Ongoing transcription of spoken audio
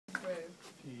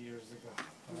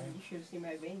should see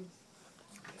my veins.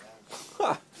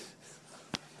 Ha!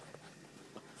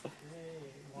 Okay,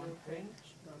 one pinch.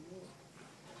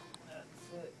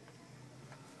 That's it.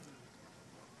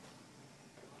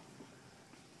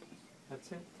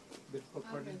 That's it. Bit for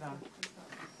party down.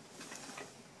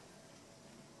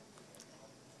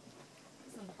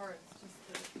 Some parts, just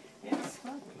the... It's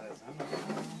not pleasant.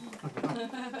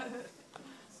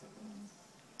 So,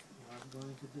 I'm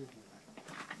going to do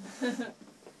that. Is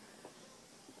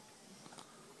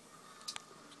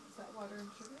that water and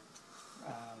sugar?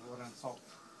 Water and salt.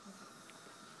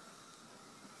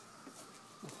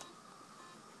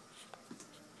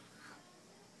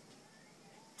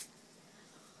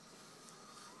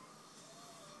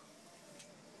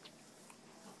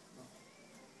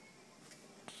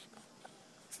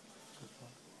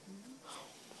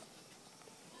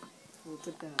 We'll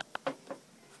put that. I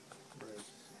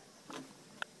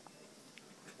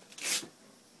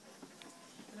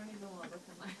don't even want to look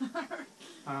at my heart.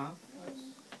 Huh?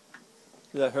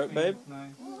 Does that hurt, babe?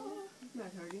 Nice.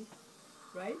 Not hurting,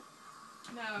 right?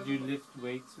 No. Do you lift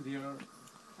weights with your arms?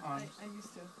 I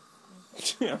used to.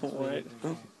 Yeah, So you right. do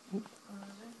that. Oh, really?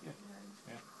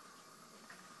 Yeah.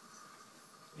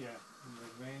 Yeah, and the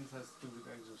veins has to do with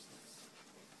exercise.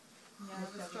 Yeah,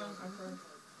 the strong upper.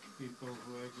 People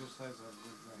who exercise have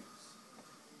good veins.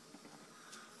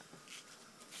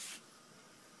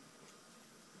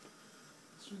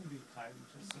 It shouldn't be tight,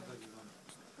 just so that you don't.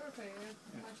 Perfect, yeah.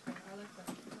 Yeah. Much better. I like that.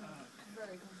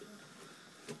 Very comfortable.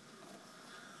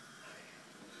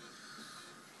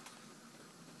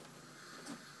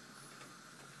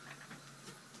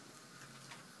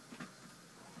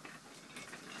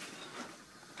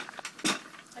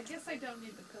 I guess I don't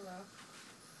need the pillow.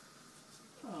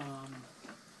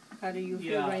 How do you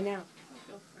feel Yeah. right now? I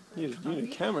feel freaking You need a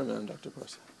cameraman, Dr.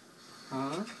 Parsa.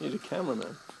 Huh? You need a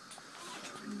cameraman.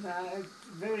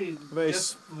 Very, Very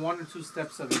just 1 or 2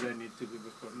 steps of it I need to do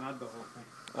before, not the whole thing.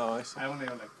 Oh, I see. I only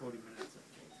have like 40 minutes.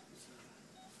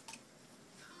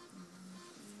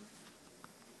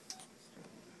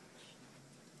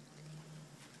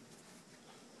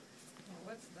 Oh,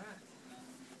 what's that?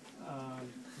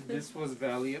 This was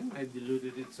Valium. I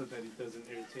diluted it so that it doesn't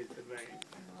irritate the vein.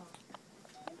 Oh.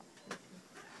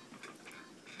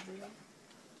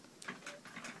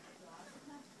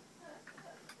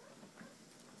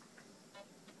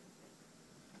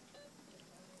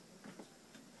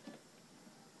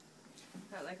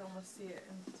 I like almost see it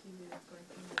in the TV that's going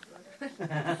through my blood.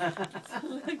 So,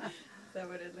 like, is that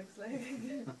what it looks like?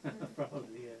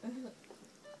 Probably, yeah.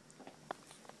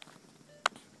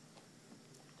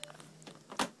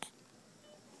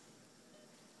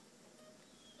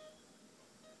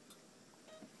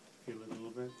 Feel it a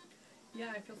little bit?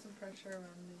 Yeah, I feel some pressure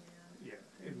around the. Yeah.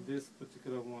 In this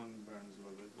particular one burns a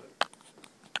little bit, but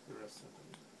the rest of them.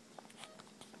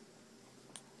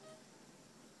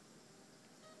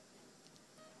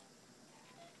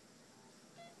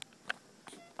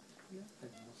 Yeah,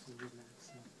 and mostly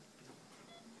relaxing.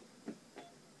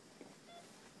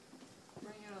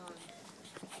 Bring it on.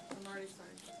 I'm already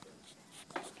starting to feel.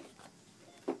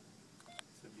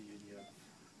 It's the beauty of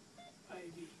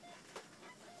Ivy.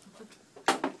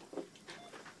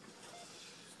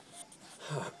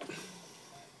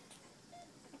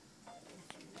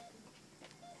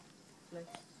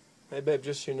 Hey, babe,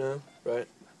 just so you know, right?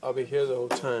 I'll be here the whole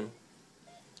time.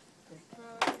 Do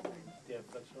you have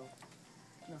petrol?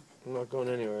 I'm not going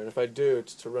anywhere. And if I do,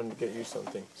 it's to run to get you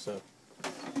something, so.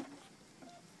 Let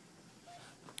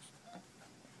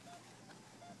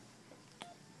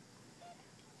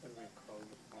me call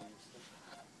the pharmacist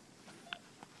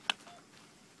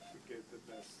to get the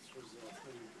best result.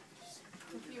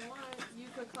 If you want, you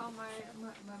could call my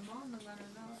mom and let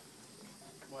her know.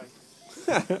 Why?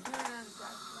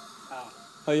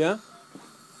 Oh, yeah?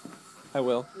 I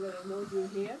will. Let her know you're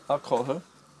here. I'll call her.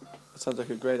 That sounds like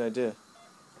a great idea.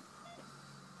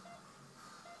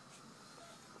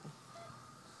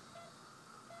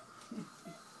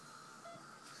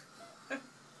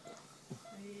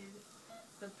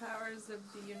 The powers of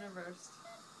the universe.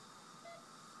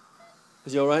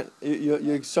 Is you alright?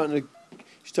 You're starting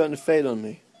to fade on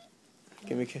me.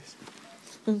 Give me a kiss.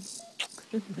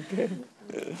 Okay.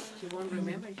 She won't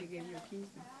remember she gave you keys.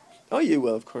 Oh, you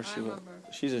will, of course I you will. remember.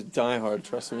 She's a diehard,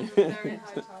 trust me. Very high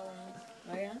tolerance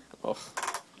Oh, yeah? Oh.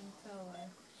 until I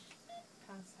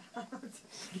pass out.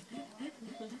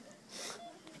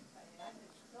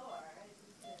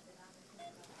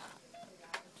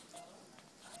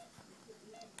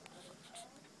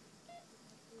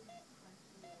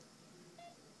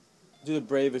 Do the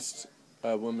bravest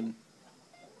woman.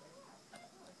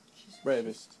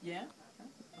 Bravest. Yeah?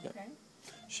 Yeah. Okay.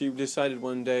 She decided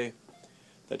one day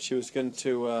that she was going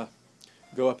to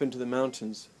go up into the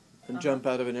mountains and jump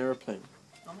out of an airplane,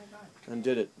 Oh my God. and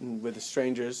did it and with the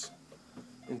strangers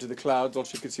into the clouds. All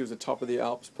she could see was the top of the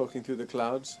Alps poking through the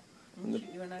clouds. And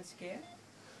You were not scared?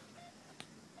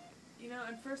 You know,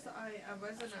 at first I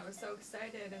wasn't. I was so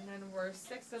excited, and then we're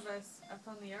 6 of us up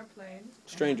on the airplane,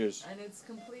 Strangers. and it's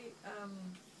complete,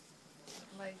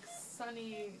 like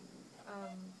sunny.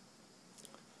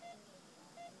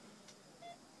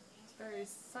 It's very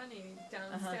sunny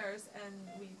downstairs, and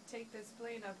we take this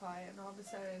plane up high, and all of a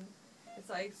sudden, it's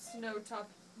like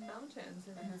snow-topped mountains,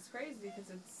 and it's crazy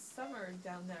because it's summer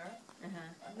down there. And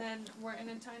then we're in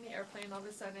a tiny airplane. All of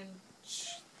a sudden,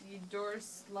 the door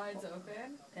slides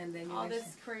open. And then you All were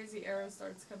this crazy air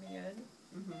starts coming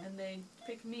in, and they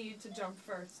pick me to jump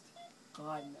first.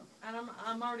 God no. And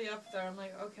I'm already up there. I'm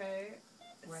like, okay.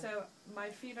 Right. So my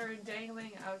feet are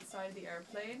dangling outside the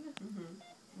airplane,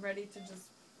 ready to just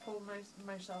pull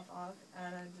myself off,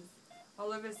 and I just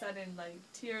all of a sudden like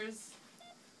tears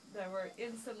that were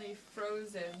instantly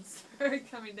frozen started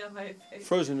coming down my face.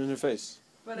 Frozen in her face.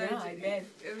 But Yeah, I bet.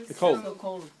 it was The cold. So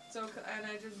cold. and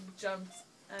I just jumped,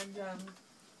 and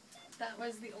that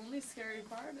was the only scary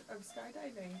part of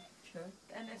skydiving. Sure.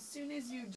 And as soon as you